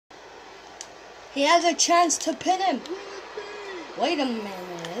He has a chance to pin him. Wait a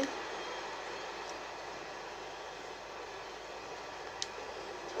minute.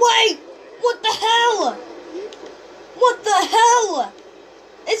 Wait! What the hell? What the hell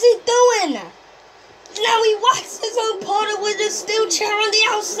is he doing? Now he whacks his own partner with a steel chair on the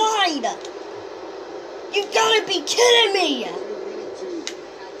outside. You gotta be kidding me.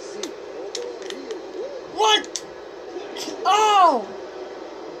 What? Oh!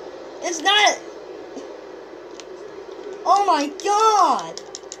 Is that... Oh my god!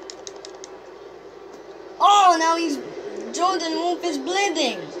 Oh, now he's... Jordan Wolf is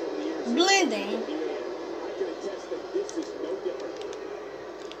bleeding. Bleeding.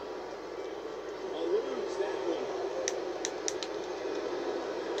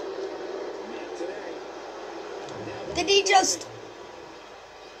 Did he just...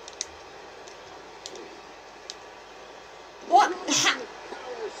 What?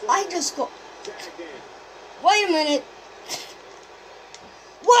 I just got... Wait a minute.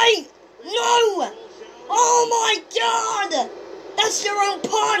 Wait! No! Oh my god! That's your own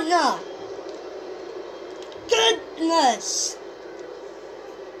partner! Goodness!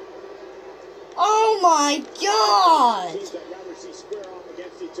 Oh my god!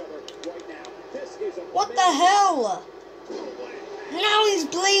 What the hell? Now he's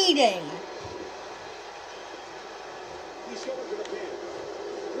bleeding!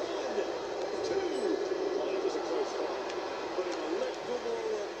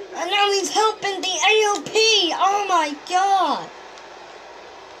 And now he's helping the AOP! Oh my god!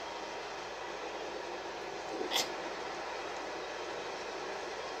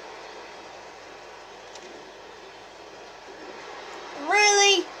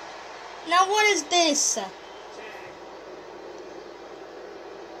 Really? Now what is this?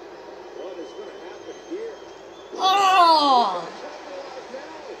 Oh!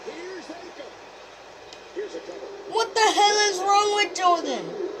 What the hell is wrong with Jordan?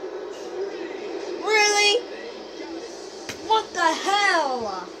 Really? What the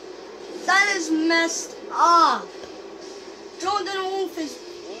hell? That is messed up. Jordan Wolf has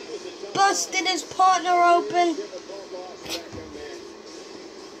busted his partner open.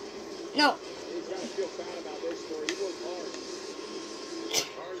 No.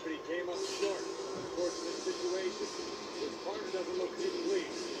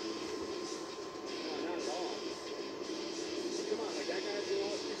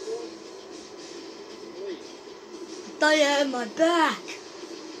 They had my back.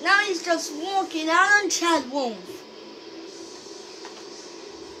 Now he's just walking out on Chad Wolf.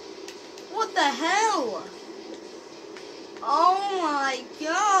 What the hell? Oh my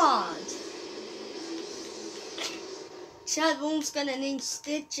god. Chad Wolf's gonna need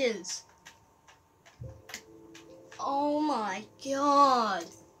stitches. Oh my god.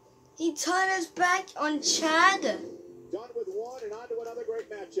 He turned his back on Chad. Done with one and on to another great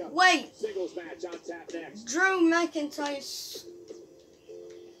matchup. Wait. Singles match on tap next. Drew McIntyre.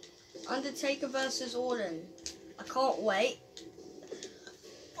 Undertaker versus Orton. I can't wait.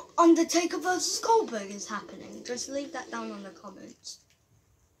 Undertaker versus Goldberg is happening. Just leave that down in the comments.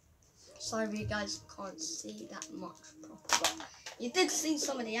 Sorry if you guys can't see that much proper, but you did see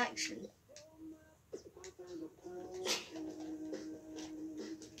some of the action.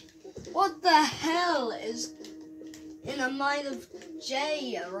 What the hell is in the mind of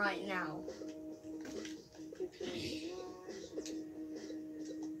Jay right now?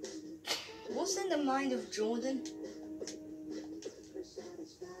 What's in the mind of Jordan?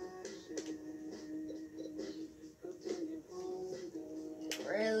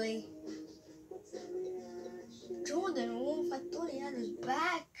 Really? Jordan Wolf, I thought he had his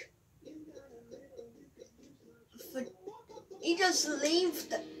back. He just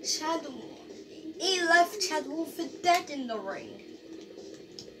left Chad. He left Chad Wolf for dead in the ring.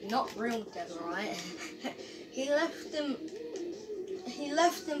 Not real dead, right? He left him. He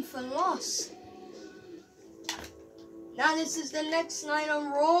left him for loss. Now this is the next night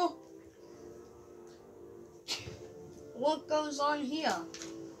on Raw. What goes on here?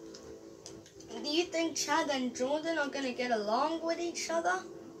 Do you think Chad and Jordan are gonna get along with each other?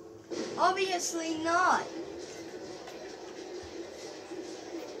 Obviously not.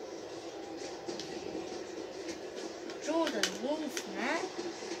 Jordan Wolf, man.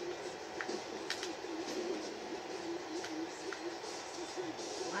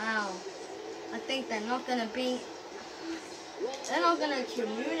 Wow. I think they're not gonna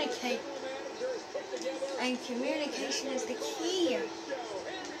communicate. And communication is the key.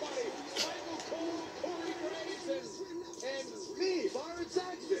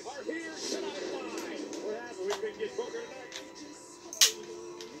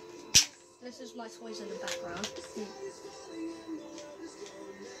 this is my toys in the background.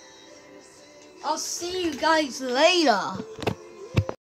 I'll see you guys later.